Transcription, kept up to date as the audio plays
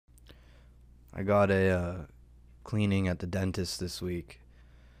I got a cleaning at the dentist this week,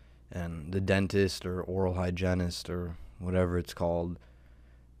 and the dentist or oral hygienist or whatever it's called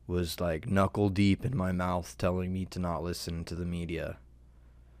was like knuckle deep in my mouth telling me to not listen to the media.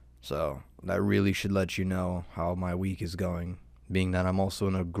 So that really should let you know how my week is going, being that I'm also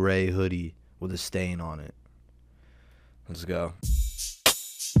in a gray hoodie with a stain on it. Let's go.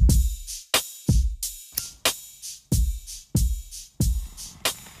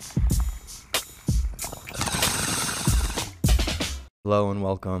 Hello and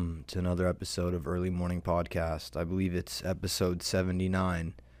welcome to another episode of Early Morning Podcast. I believe it's episode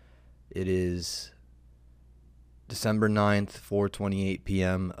 79. It is December 9th, 4:28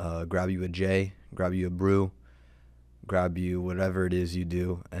 p.m. Grab you a J, grab you a brew, grab you whatever it is you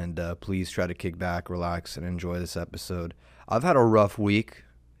do, and please try to kick back, relax, and enjoy this episode. I've had a rough week,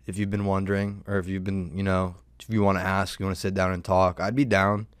 if you've been wondering, or if you've been, if you want to ask, you want to sit down and talk, I'd be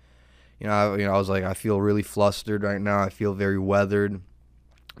down. I was like, I feel really flustered right now. I feel very weathered.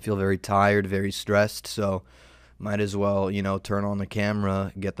 I feel very tired, very stressed. So might as well, turn on the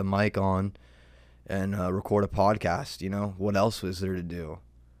camera, get the mic on, and record a podcast. What else was there to do?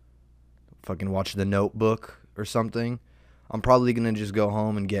 Fucking watch The Notebook or something. I'm probably going to just go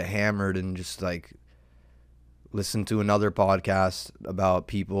home and get hammered and just like listen to another podcast about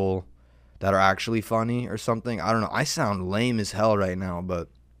people that are actually funny or something. I don't know. I sound lame as hell right now, but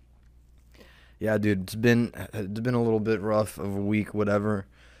yeah, dude, it's been a little bit rough of a week, whatever.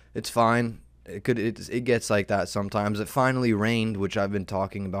 It's fine. It gets like that sometimes. It finally rained, which I've been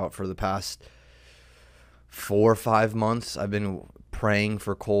talking about for the past 4 or 5 months. I've been praying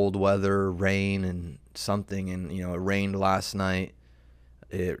for cold weather, rain, and something, and it rained last night.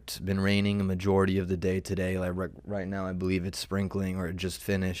 It's been raining a majority of the day today. Like right now, I believe it's sprinkling or it just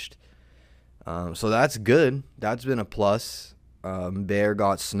finished. So that's good. That's been a plus. Bear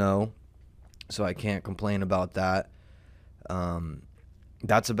got snow, so I can't complain about that.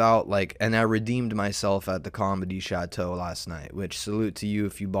 That's about and I redeemed myself at the Comedy Chateau last night, which salute to you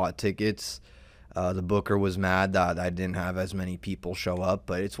if you bought tickets. The booker was mad that I didn't have as many people show up,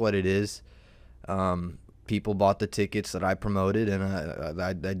 but it's what it is. People bought the tickets that I promoted, and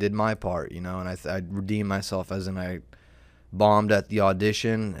I did my part, and I redeemed myself, as in I bombed at the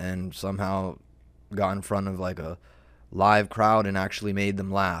audition and somehow got in front of like a live crowd and actually made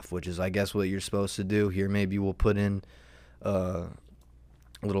them laugh, which is, I guess, what you're supposed to do. Here, maybe we'll put in a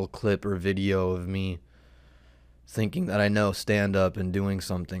little clip or video of me thinking that I know stand up and doing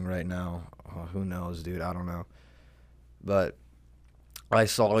something right now. Who knows, dude? I don't know. But I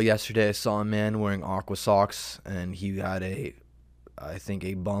saw a man wearing aqua socks, and he had I think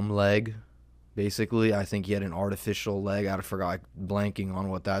a bum leg. Basically, I think he had an artificial leg. I forgot, blanking on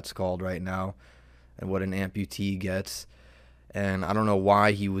what that's called right now and what an amputee gets. And I don't know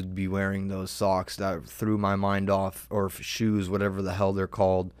why he would be wearing those socks. That threw my mind off. Or shoes, whatever the hell they're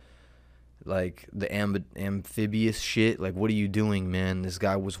called. Like the amphibious shit. Like, what are you doing, man? This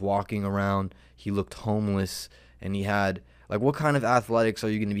guy was walking around. He looked homeless. And he had, what kind of athletics are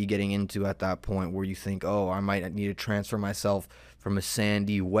you going to be getting into at that point where you think, oh, I might need to transfer myself from a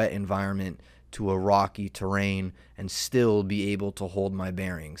sandy, wet environment to a rocky terrain and still be able to hold my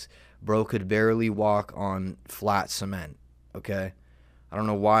bearings? Bro could barely walk on flat cement. Okay, I don't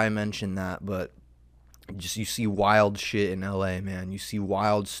know why I mentioned that, but you see wild shit in LA, man. You see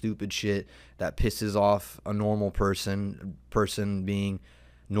wild, stupid shit that pisses off a normal person being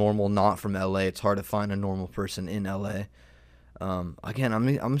normal, not from LA. It's hard to find a normal person in LA. Again,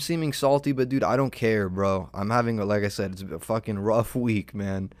 I'm seeming salty, but dude, I don't care, bro. I'm having, like I said, it's a fucking rough week,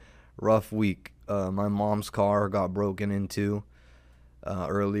 man. Rough week. My mom's car got broken into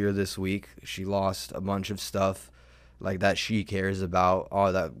earlier this week. She lost a bunch of stuff that she cares about,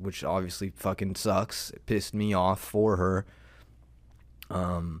 all that, which obviously fucking sucks. It pissed me off for her.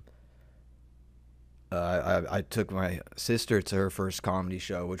 I took my sister to her first comedy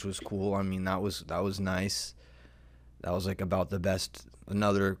show, which was cool. I mean, that was nice. That was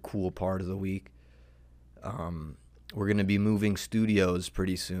another cool part of the week. We're gonna be moving studios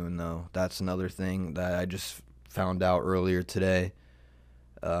pretty soon, though. That's another thing that I just found out earlier today.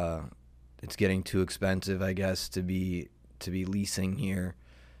 It's getting too expensive, I guess, to be leasing here.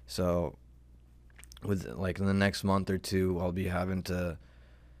 So with in the next month or two, I'll be having to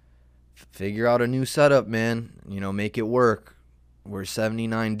figure out a new setup, man. Make it work. We're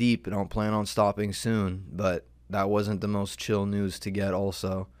 79 deep and don't plan on stopping soon, but that wasn't the most chill news to get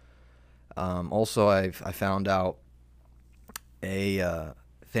also. I found out a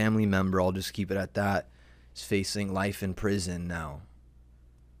family member, I'll just keep it at that, is facing life in prison now.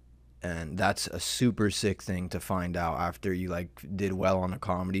 And that's a super sick thing to find out after you like did well on a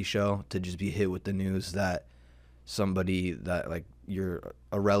comedy show, to just be hit with the news that somebody that like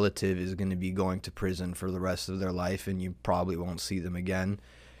a relative is going to be going to prison for the rest of their life and you probably won't see them again.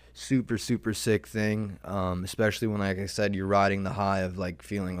 Super super sick thing, especially when, like I said, you're riding the high of like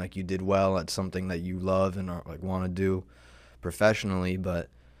feeling like you did well at something that you love and are, like, want to do professionally. But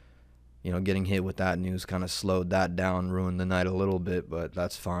you know, getting hit with that news kind of slowed that down, ruined the night a little bit, but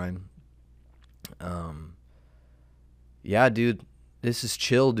that's fine. Yeah, dude, this is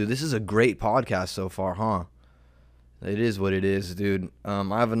chill, dude. This is a great podcast so far, huh? It is what it is, dude.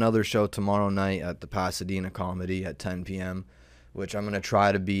 I have another show tomorrow night at the Pasadena Comedy at 10 p.m., which I'm going to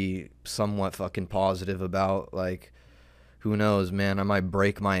try to be somewhat fucking positive about. Like, who knows, man? I might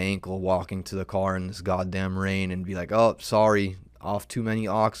break my ankle walking to the car in this goddamn rain and be like, oh, sorry, off too many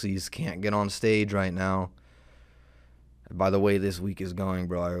oxys, can't get on stage right now. By the way this week is going,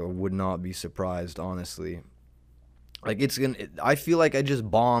 bro, I would not be surprised, honestly. Like, I feel like I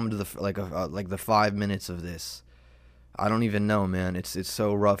just bombed the 5 minutes of this. I don't even know, man. It's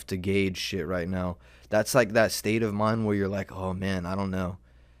so rough to gauge shit right now. That's like that state of mind where you're like, oh man, I don't know.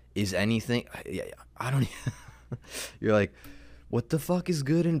 Is anything? I don't. You're like, what the fuck is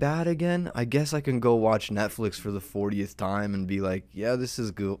good and bad again? I guess I can go watch Netflix for the 40th time and be like, yeah, this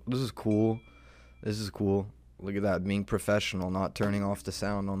is good. This is cool. This is cool. Look at that, being professional, not turning off the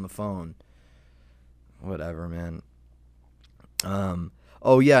sound on the phone. Whatever, man.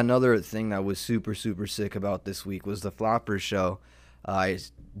 Oh yeah, another thing that was super super sick about this week was the Flappers show. I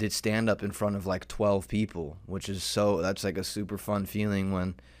did stand up in front of like 12 people, which is that's like a super fun feeling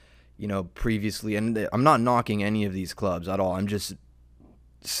when, you know, previously, and I'm not knocking any of these clubs at all. I'm just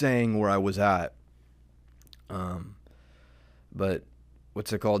saying where I was at. But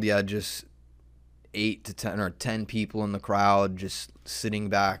what's it called? Yeah, just 8 to 10 or 10 people in the crowd just sitting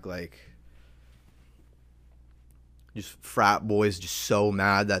back, like, just frat boys just so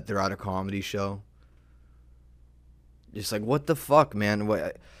mad that they're at a comedy show. Just like, what the fuck, man?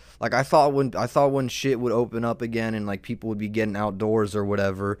 Like, I thought when shit would open up again and like people would be getting outdoors or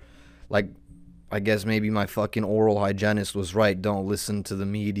whatever, like, I guess maybe my fucking oral hygienist was right. Don't listen to the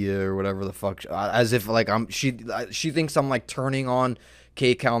media or whatever the fuck. As if like she thinks I'm like turning on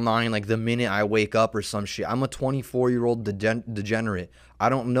KCAL 9 like the minute I wake up or some shit. I'm a 24-year-old degenerate. I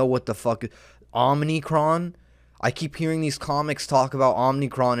don't know what the fuck. Omnicron? I keep hearing these comics talk about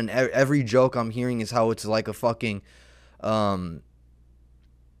Omnicron, and every joke I'm hearing is how it's like a fucking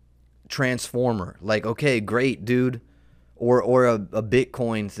transformer. Like, okay, great, dude. Or a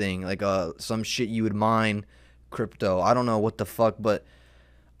Bitcoin thing, like some shit you would mine, crypto. I don't know what the fuck, but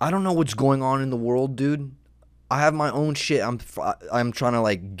I don't know what's going on in the world, dude. I have my own shit I'm trying to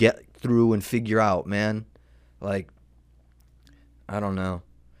like get through and figure out, man. Like, I don't know.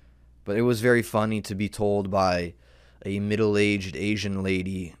 But it was very funny to be told by a middle-aged Asian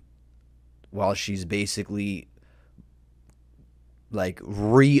lady while she's basically like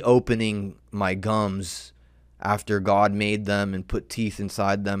reopening my gums after God made them and put teeth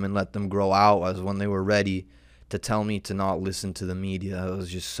inside them and let them grow out as when they were ready, to tell me to not listen to the media. It was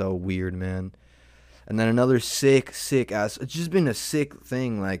just so weird, man. And then another sick ass, it's just been a sick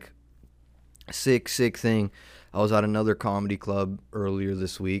thing, like sick thing. I was at another comedy club earlier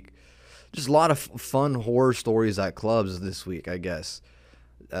this week. Just a lot of fun horror stories at clubs this week, I guess.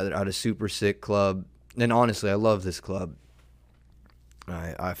 At a super sick club. And honestly, I love this club.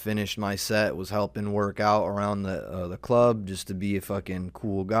 I finished my set, was helping work out around the club just to be a fucking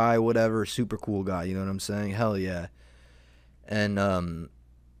cool guy, whatever. Super cool guy, you know what I'm saying? Hell yeah. And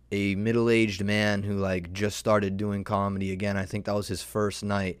a middle-aged man who like just started doing comedy again. I think that was his first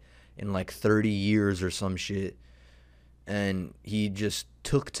night in like 30 years or some shit. And he just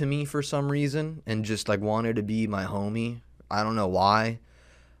took to me for some reason and just like wanted to be my homie. I don't know why.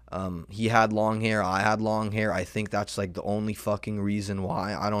 He had long hair, I had long hair. I think that's like the only fucking reason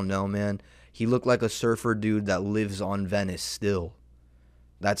why. I don't know, man. He looked like a surfer dude that lives on Venice still.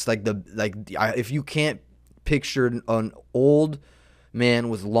 That's like if you can't picture an old man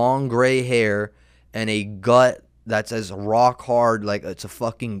with long gray hair and a gut that's as rock hard, like it's a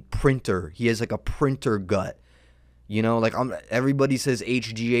fucking printer. He has like a printer gut. You know, like everybody says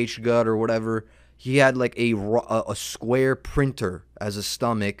HGH gut or whatever. He had like a square printer as a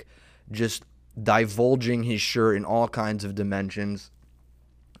stomach, just divulging his shirt in all kinds of dimensions.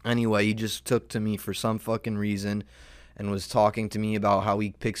 Anyway, he just took to me for some fucking reason and was talking to me about how he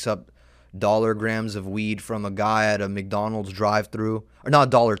picks up $grams of weed from a guy at a McDonald's drive-thru. Or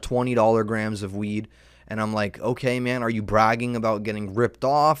not $20 grams of weed. And I'm like, okay, man, are you bragging about getting ripped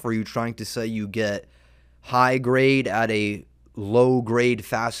off? Or are you trying to say you get high grade at a low grade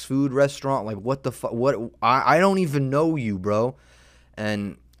fast food restaurant. Like, what the fuck? What? I don't even know you, bro.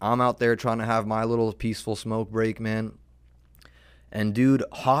 And I'm out there trying to have my little peaceful smoke break, man. And dude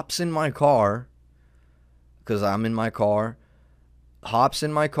hops in my car, because I'm in my car, hops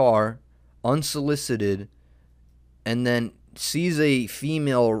in my car, unsolicited, and then sees a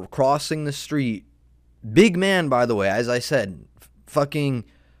female crossing the street. Big man, by the way, as I said, fucking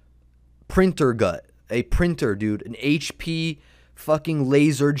printer gut. A printer, dude. An HP fucking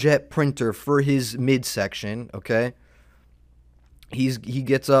LaserJet printer for his midsection, okay? He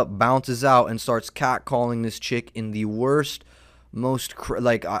gets up, bounces out, and starts catcalling this chick in the worst, most,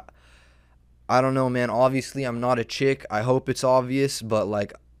 like, I don't know, man. Obviously, I'm not a chick. I hope it's obvious, but,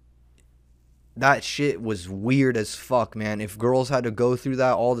 like, that shit was weird as fuck, man. If girls had to go through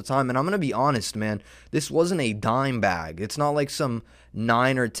that all the time, and I'm gonna be honest, man, this wasn't a dime bag. It's not like some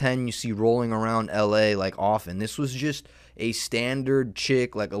 9 or 10 you see rolling around LA like often. This was just a standard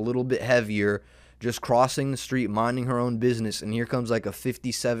chick, like a little bit heavier, just crossing the street, minding her own business, and here comes like a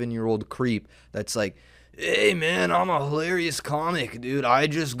 57-year-old creep that's like, hey man, I'm a hilarious comic, dude. I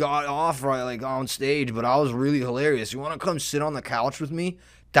just got off right like on stage, but I was really hilarious. You wanna come sit on the couch with me?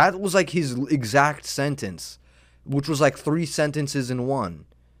 That was like his exact sentence, which was like 3 sentences in one.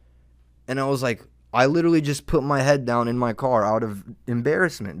 And I was like, I literally just put my head down in my car out of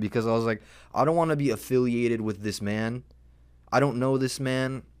embarrassment, because I was like, I don't want to be affiliated with this man. I don't know this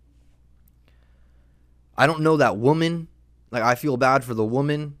man. I don't know that woman. Like, I feel bad for the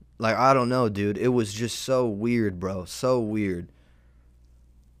woman. Like, I don't know, dude. It was just so weird, bro. So weird.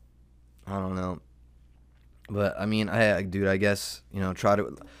 I don't know. But, I mean, dude, I guess,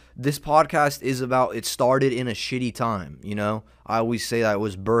 this podcast is about, it started in a shitty time, you know? I always say that it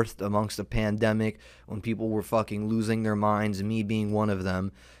was birthed amongst a pandemic when people were fucking losing their minds, and me being one of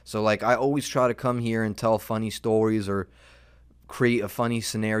them. So, like, I always try to come here and tell funny stories or create a funny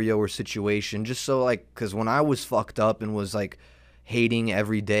scenario or situation, just so, like, because when I was fucked up and was, like, hating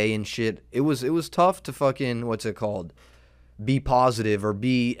every day and shit, it was tough to fucking, what's it called? Be positive or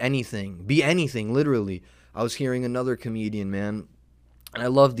be anything, literally. I was hearing another comedian, man, and I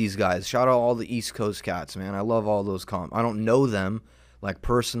love these guys. Shout out all the East Coast cats, man. I love all those I don't know them, like,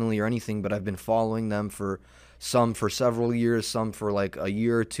 personally or anything, but I've been following them for several years, some for, like, a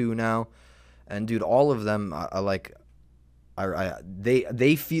year or two now. And, dude, all of them,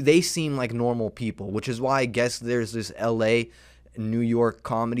 they seem like normal people, which is why I guess there's this LA New York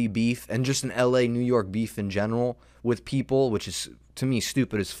comedy beef, and just an LA New York beef in general with people, which is, to me,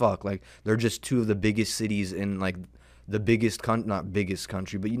 stupid as fuck. Like, they're just two of the biggest cities in, like, the biggest not biggest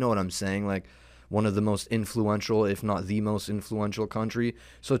country, but you know what I'm saying, like, one of the most influential, if not the most influential country.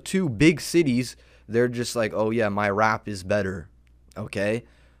 So 2 big cities, they're just like, oh yeah, my rap is better, okay?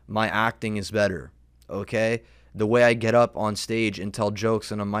 My acting is better, okay? The way I get up on stage and tell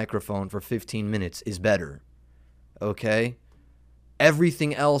jokes in a microphone for 15 minutes is better, okay?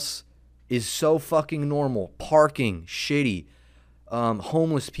 Everything else is so fucking normal. Parking, shitty.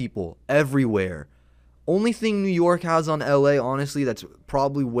 Homeless people everywhere. Only thing New York has on LA, honestly, that's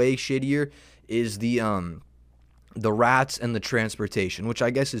probably way shittier is the rats and the transportation, which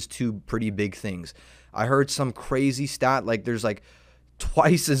I guess is 2 pretty big things. I heard some crazy stat, like there's like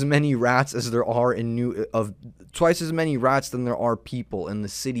twice as many rats as there are twice as many rats than there are people in the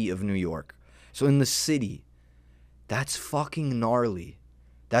city of New York. So in the city, that's fucking gnarly.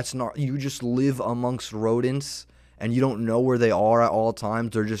 You just live amongst rodents and you don't know where they are at all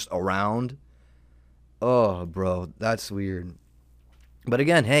times. They're just around. Oh, bro, that's weird. But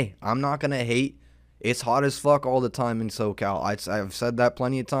again, hey, I'm not going to hate. It's hot as fuck all the time in SoCal. I've said that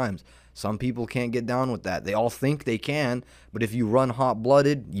plenty of times. Some people can't get down with that. They all think they can, but if you run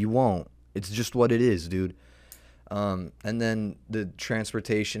hot-blooded, you won't. It's just what it is, dude. And then the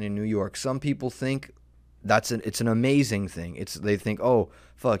transportation in New York. Some people think it's an amazing thing. They think, oh,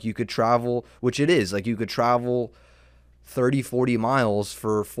 fuck, you could travel, which it is. Like, you could travel 30, 40 miles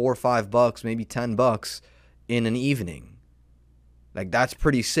for $4 or $5, maybe $10 in an evening. Like, that's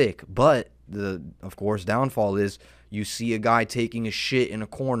pretty sick. But the, of course, downfall is you see a guy taking a shit in a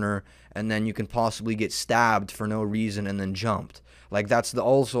corner and then you can possibly get stabbed for no reason and then jumped. Like, that's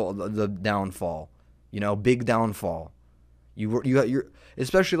also the downfall. Big downfall. You're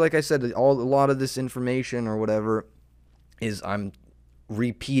especially, like I said, a lot of this information or whatever is I'm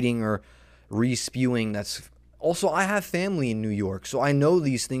repeating or re-spewing. That's also, I have family in New York, so I know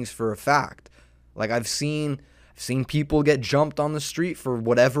these things for a fact. Like, I've seen people get jumped on the street for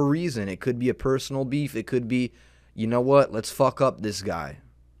whatever reason. It could be a personal beef. It could be, you know what? Let's fuck up this guy.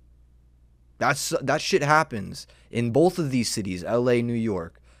 That shit happens in both of these cities, LA, New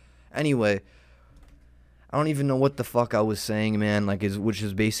York. Anyway, I don't even know what the fuck I was saying, man. Like, which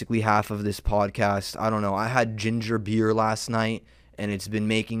is basically half of this podcast. I don't know. I had ginger beer last night, and it's been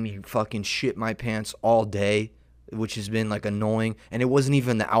making me fucking shit my pants all day, which has been like annoying. And it wasn't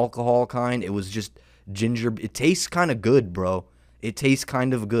even the alcohol kind. It was just ginger. It tastes kind of good, bro. It tastes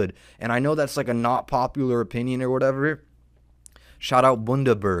kind of good. And I know that's like a not popular opinion or whatever. Shout out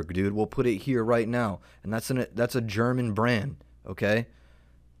Bundaberg, dude. We'll put it here right now. And that's a German brand, okay?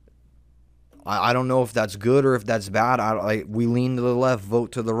 I don't know if that's good or if that's bad. We lean to the left,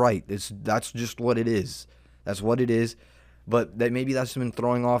 vote to the right. That's just what it is. That's what it is. But maybe that's been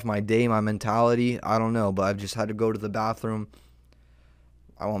throwing off my day, my mentality. I don't know. But I've just had to go to the bathroom.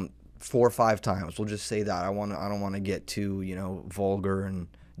 I want 4 or 5 times. We'll just say that. I don't want to get too, vulgar and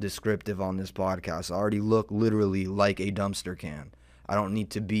descriptive on this podcast. I already look literally like a dumpster can. I don't need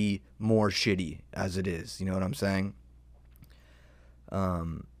to be more shitty as it is. You know what I'm saying?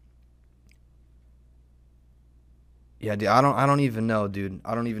 Yeah, dude, I don't even know, dude.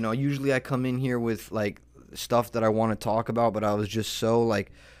 I don't even know. Usually I come in here with like stuff that I want to talk about, but I was just so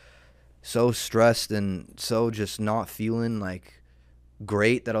stressed and so just not feeling like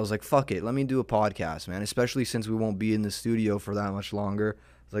great that I was like, fuck it, let me do a podcast, man. Especially since we won't be in the studio for that much longer.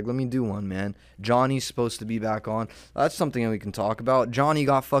 It's like, let me do one, man. Johnny's supposed to be back on. That's something that we can talk about. Johnny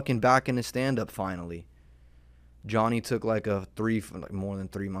got fucking back into stand-up finally. Johnny took like more than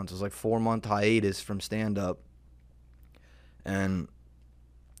 3 months. It was like 4-month hiatus from stand-up. And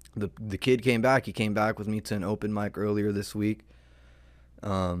the kid came back. He came back with me to an open mic earlier this week.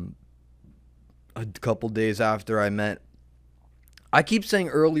 A couple days after I met. I keep saying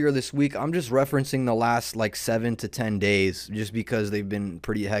earlier this week. I'm just referencing the last like 7 to 10 days just because they've been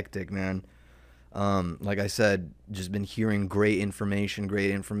pretty hectic, man. Like I said, just been hearing great information,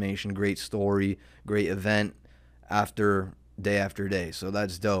 great story, great event after day. So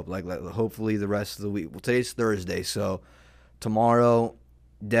that's dope. Like hopefully the rest of the week. Well, today's Thursday, so tomorrow,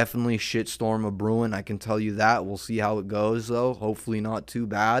 definitely shitstorm a brewing. I can tell you that. We'll see how it goes, though. Hopefully not too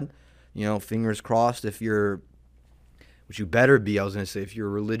bad. Fingers crossed which you better be. I was going to say, if you're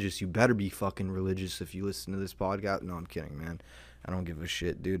religious, you better be fucking religious if you listen to this podcast. No, I'm kidding, man. I don't give a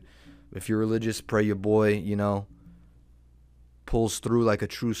shit, dude. If you're religious, pray your boy, pulls through like a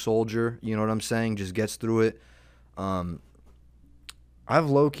true soldier. You know what I'm saying? Just gets through it. I have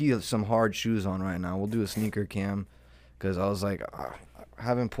low-key some hard shoes on right now. We'll do a sneaker cam. Because I was like, I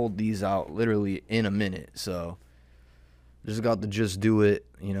haven't pulled these out literally in a minute. So, just got to just do it,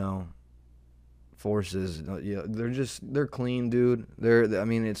 forces. Yeah, they're clean, dude.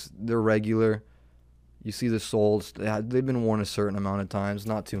 They're regular. You see the soles. They've been worn a certain amount of times.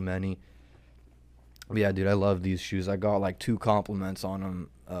 Not too many. But yeah, dude, I love these shoes. I got like 2 compliments on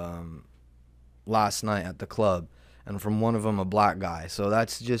them last night at the club. And from one of them, a black guy. So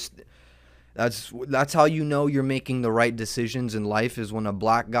that's how you know you're making the right decisions in life, is when a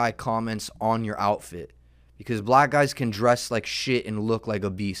black guy comments on your outfit. Because black guys can dress like shit and look like a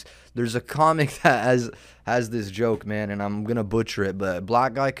beast. There's a comic that has this joke, man, and I'm going to butcher it, but a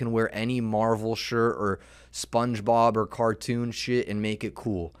black guy can wear any Marvel shirt or SpongeBob or cartoon shit and make it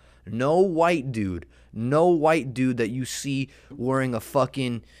cool. No white dude that you see wearing a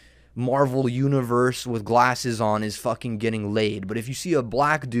fucking Marvel universe with glasses on is fucking getting laid. But if you see a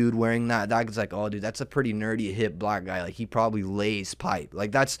black dude wearing that guy's like, oh, dude, that's a pretty nerdy hip black guy. Like, he probably lays pipe.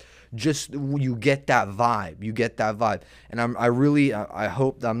 Like, that's just, you get that vibe. And I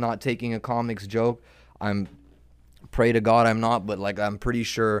hope that I'm not taking a comics joke. Pray to God I'm not, but like, I'm pretty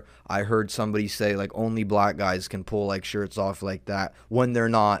sure I heard somebody say like only black guys can pull like shirts off like that when they're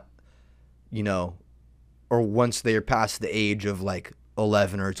not, or once they're past the age of like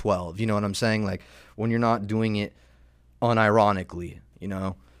 11 or 12, you know what I'm saying? Like, when you're not doing it unironically,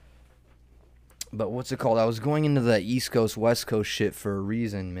 But what's it called? I was going into that East Coast, West Coast shit for a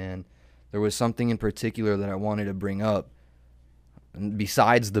reason, man. There was something in particular that I wanted to bring up. And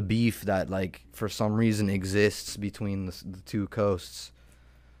besides the beef that, like, for some reason exists between the 2 coasts.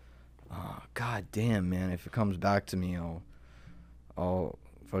 Oh, God damn, man. If it comes back to me, I'll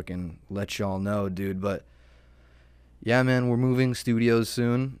fucking let y'all know, dude. But yeah, man, we're moving studios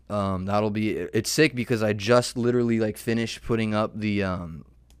soon. It's sick because I just literally like finished putting up the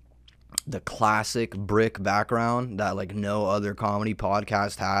classic brick background that like no other comedy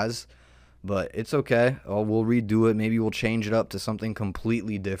podcast has. But it's okay. We'll redo it. Maybe we'll change it up to something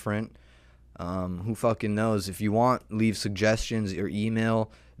completely different. Who fucking knows? If you want, leave suggestions or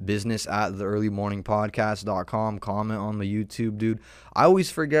email business@theearlymorningpodcast.com. Comment on the YouTube, dude. I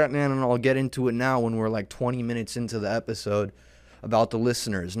always forget, man, and I'll get into it now when we're like 20 minutes into the episode, about the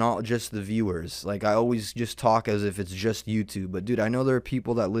listeners, not just the viewers. Like, I always just talk as if it's just YouTube. But, dude, I know there are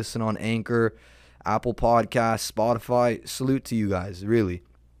people that listen on Anchor, Apple Podcasts, Spotify. Salute to you guys, really.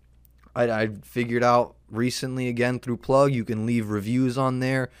 I figured out recently, again, through Plug, you can leave reviews on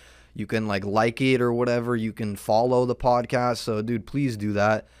there. You can like it or whatever. You can follow the podcast. So, dude, please do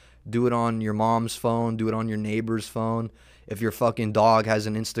that. Do it on your mom's phone. Do it on your neighbor's phone. If your fucking dog has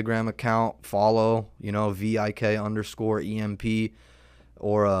an Instagram account, follow, VIK_EMP,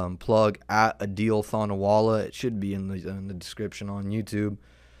 or Plug at Adil Thanawala. It should be in the description on YouTube.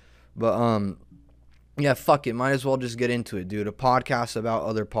 But yeah, fuck it. Might as well just get into it, dude. A podcast about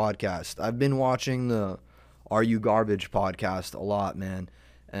other podcasts. I've been watching the Are You Garbage podcast a lot, man.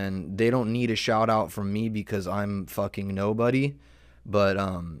 And they don't need a shout out from me because I'm fucking nobody. But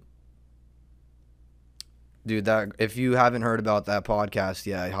dude, that if you haven't heard about that podcast,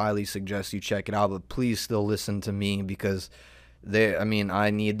 yeah, I highly suggest you check it out. But please still listen to me because I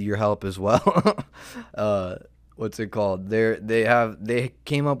need your help as well. What's it called? They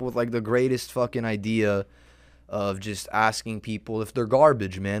came up with like the greatest fucking idea of just asking people if they're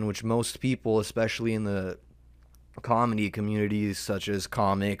garbage, man. Which most people, especially in the comedy communities, such as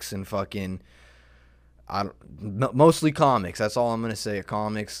comics and fucking, mostly comics. That's all I'm gonna say.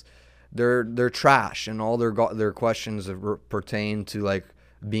 Comics. They're trash, and all their questions pertain to like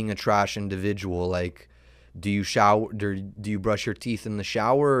being a trash individual. Like, do you shower? Do you brush your teeth in the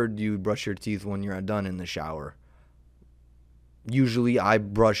shower, or do you brush your teeth when you're done in the shower? Usually, I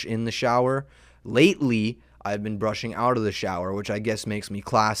brush in the shower. Lately, I've been brushing out of the shower, which I guess makes me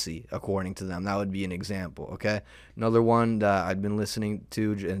classy, according to them. That would be an example, okay? Another one that I've been listening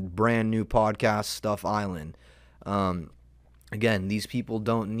to, a brand new podcast, Stuff Island. Again, these people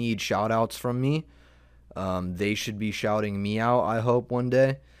don't need shout-outs from me. They should be shouting me out, I hope, one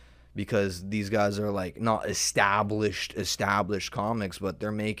day. Because these guys are, like, not established comics, but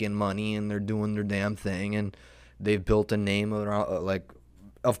they're making money and they're doing their damn thing. And they've built a name around, like...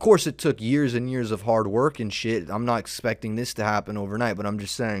 Of course, it took years and years of hard work and shit. I'm not expecting this to happen overnight, but I'm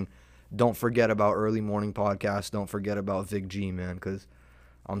just saying, don't forget about Early Morning Podcast. Don't forget about Vic G, man, because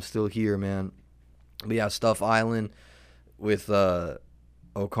I'm still here, man. But yeah, Stuff Island with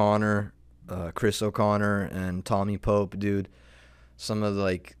O'Connor, Chris O'Connor, and Tommy Pope, dude. Some of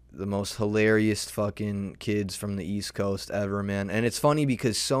the most hilarious fucking kids from the East Coast ever, man. And it's funny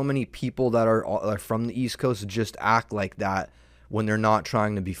because so many people that are from the East Coast just act like that when they're not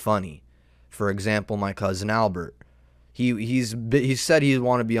trying to be funny. For example, my cousin Albert. He said he'd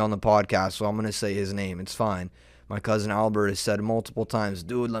want to be on the podcast, so I'm going to say his name. It's fine. My cousin Albert has said multiple times,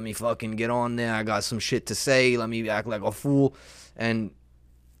 dude, let me fucking get on there. I got some shit to say. Let me act like a fool. And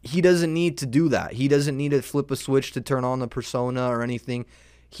he doesn't need to do that. He doesn't need to flip a switch to turn on the persona or anything.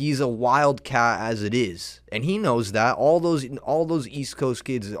 He's a wildcat as it is. And he knows that. All those East Coast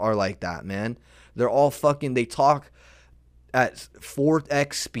kids are like that, man. They're all fucking, they talk at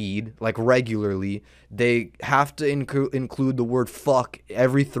 4x speed, like regularly. They have to include the word fuck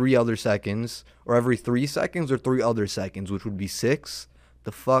every 3 other seconds, or every 3 seconds, or 3 other seconds, which would be 6.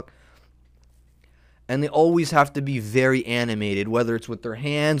 The fuck? And they always have to be very animated, whether it's with their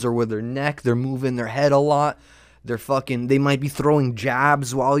hands or with their neck. They're moving their head a lot. They might be throwing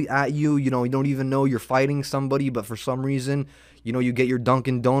jabs at you. You don't even know you're fighting somebody, but for some reason, you get your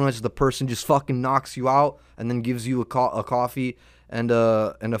Dunkin' Donuts, the person just fucking knocks you out and then gives you a coffee and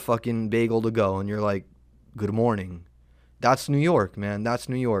a fucking bagel to go, and you're like, good morning. That's New York, man. That's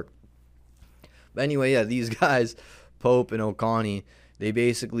New York. But anyway, yeah, these guys, Pope and O'Connie, they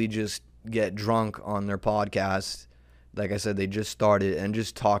basically just get drunk on their podcast. Like I said, they just started and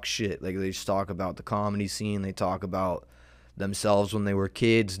just talk shit. Like, they just talk about the comedy scene. They talk about themselves when they were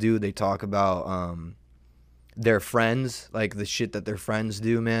kids, dude. They talk about their friends, like the shit that their friends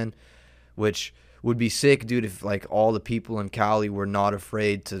do, man. Which would be sick, dude, if like all the people in Cali were not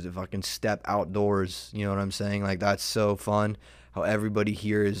afraid to fucking step outdoors. You know what I'm saying? Like, that's so fun. How everybody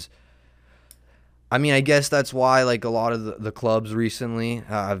here is. I mean, I guess that's why like a lot of the clubs recently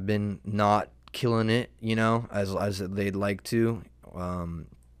have been not killing it, as they'd like to.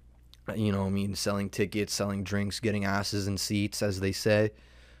 Selling tickets, selling drinks, getting asses in seats, as they say.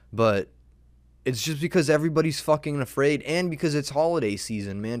 But it's just because everybody's fucking afraid, and because it's holiday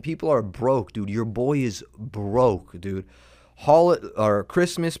season, man. People are broke, dude. Your boy is broke, dude.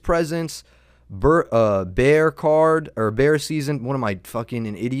 Christmas presents, bear card, or bear season. What am I, fucking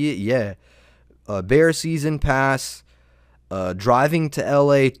an idiot? Yeah. Bear season pass. Driving to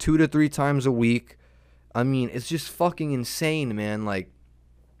LA 2 to 3 times a week. I mean, it's just fucking insane, man. Like,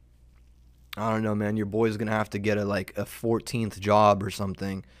 I don't know, man. Your boy's gonna have to get a 14th job or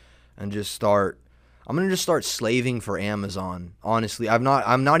something, and just start. I'm gonna just start slaving for Amazon. Honestly, I'm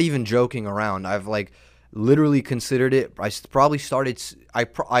not even joking around. literally considered it. Probably started.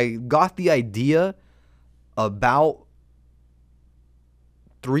 I got the idea about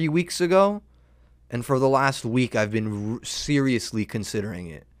 3 weeks ago, and for the last week, I've been seriously considering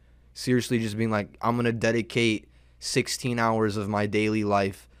it. Seriously, just being like, I'm gonna dedicate 16 hours of my daily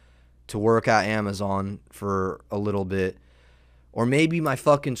life to work at Amazon for a little bit. Or maybe my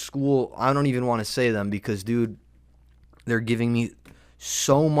fucking school, I don't even want to say them because, dude, they're giving me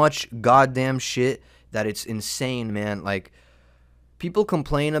so much goddamn shit that it's insane, man. Like, people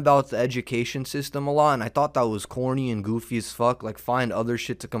complain about the education system a lot, and I thought that was corny and goofy as fuck. Like, find other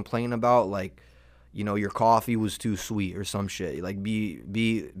shit to complain about, like, you know, your coffee was too sweet or some shit. Like,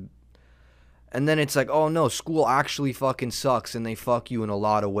 and then it's like, oh no, school actually fucking sucks, and they fuck you in a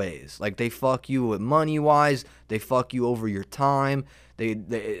lot of ways. Like, they fuck you with money-wise, they fuck you over your time.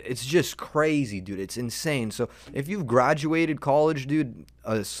 It's just crazy, dude. It's insane. So if you've graduated college, dude,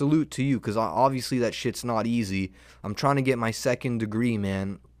 salute to you, because obviously that shit's not easy. I'm trying to get my second degree,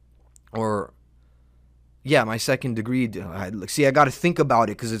 man. Yeah, my second degree. See, I got to think about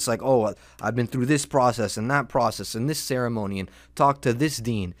it because it's like, oh, I've been through this process and that process and this ceremony and talked to this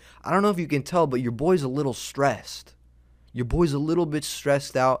dean. I don't know if you can tell, but your boy's a little stressed. Your boy's a little bit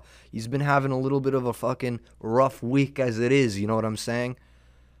stressed out. He's been having a little bit of a fucking rough week as it is. You know what I'm saying?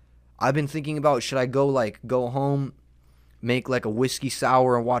 I've been thinking about, should I go home, make like a whiskey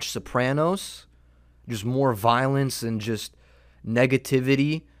sour and watch Sopranos? Just more violence and just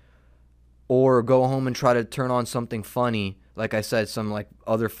negativity. Or go home and try to turn on something funny, like I said, some like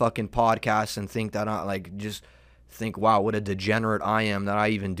other fucking podcasts, and think that just think, wow, what a degenerate I am that I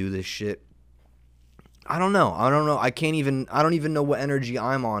even do this shit. I don't know. I don't even know what energy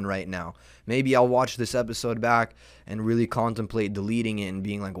I'm on right now. Maybe I'll watch this episode back and really contemplate deleting it and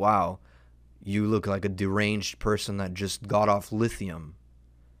being like, wow, you look like a deranged person that just got off lithium.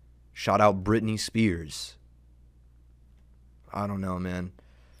 Shout out Britney Spears. I don't know, man.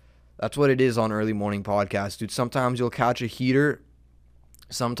 That's what it is on Early Morning Podcast, dude. Sometimes you'll catch a heater.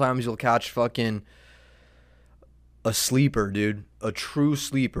 Sometimes you'll catch fucking a sleeper, dude. A true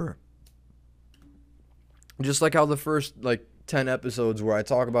sleeper. Just like how the first, 10 episodes where I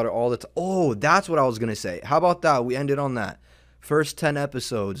talk about it all the time. Oh, that's what I was going to say. How about that? We ended on that. First 10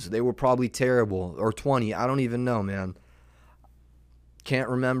 episodes, they were probably terrible. Or 20. I don't even know, man. Can't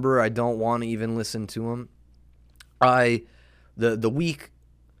remember. I don't want to even listen to them. The week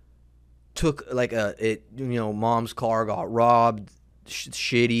took mom's car got robbed,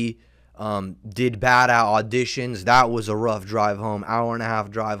 shitty, did bad at auditions. That was a rough drive home, hour and a half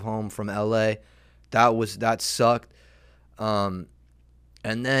drive home from LA. That sucked. And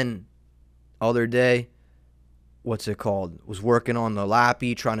then other day, what's it called? Was working on the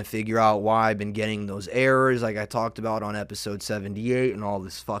Lappy, trying to figure out why I've been getting those errors like I talked about on episode 78 and all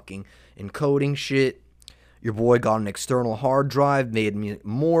this fucking encoding shit. Your boy got an external hard drive, made me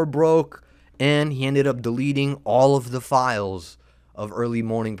more broke, and he ended up deleting all of the files of Early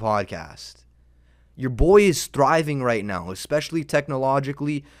Morning Podcast. Your boy is thriving right now, especially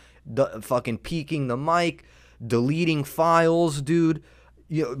technologically, fucking peaking the mic, deleting files, dude.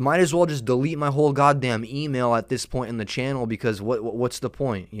 You might as well just delete my whole goddamn email at this point in the channel, because what's the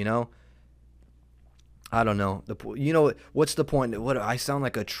point, you know? I don't know. What's the point? I sound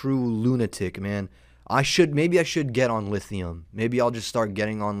like a true lunatic, man. Maybe I should get on lithium. Maybe I'll just start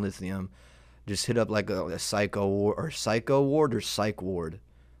getting on lithium. Just hit up like a psych ward. I'm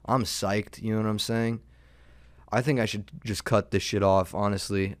psyched, you know what I'm saying? I think I should just cut this shit off,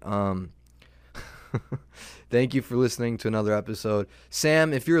 honestly. Thank you for listening to another episode.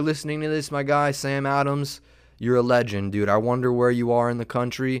 Sam, if you're listening to this, my guy, Sam Adams, you're a legend, dude. I wonder where you are in the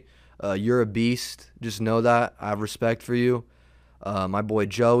country. You're a beast. Just know that. I have respect for you. My boy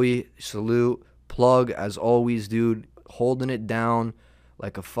Joey, salute. Plug, as always, dude, holding it down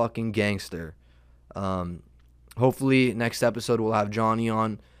like a fucking gangster. Hopefully next episode we'll have Johnny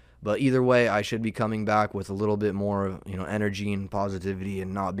on, but either way, I should be coming back with a little bit more, energy and positivity,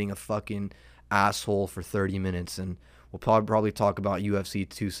 and not being a fucking asshole for 30 minutes, and we'll probably talk about UFC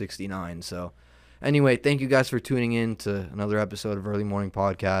 269. So anyway, thank you guys for tuning in to another episode of Early Morning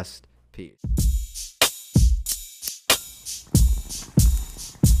Podcast. Peace.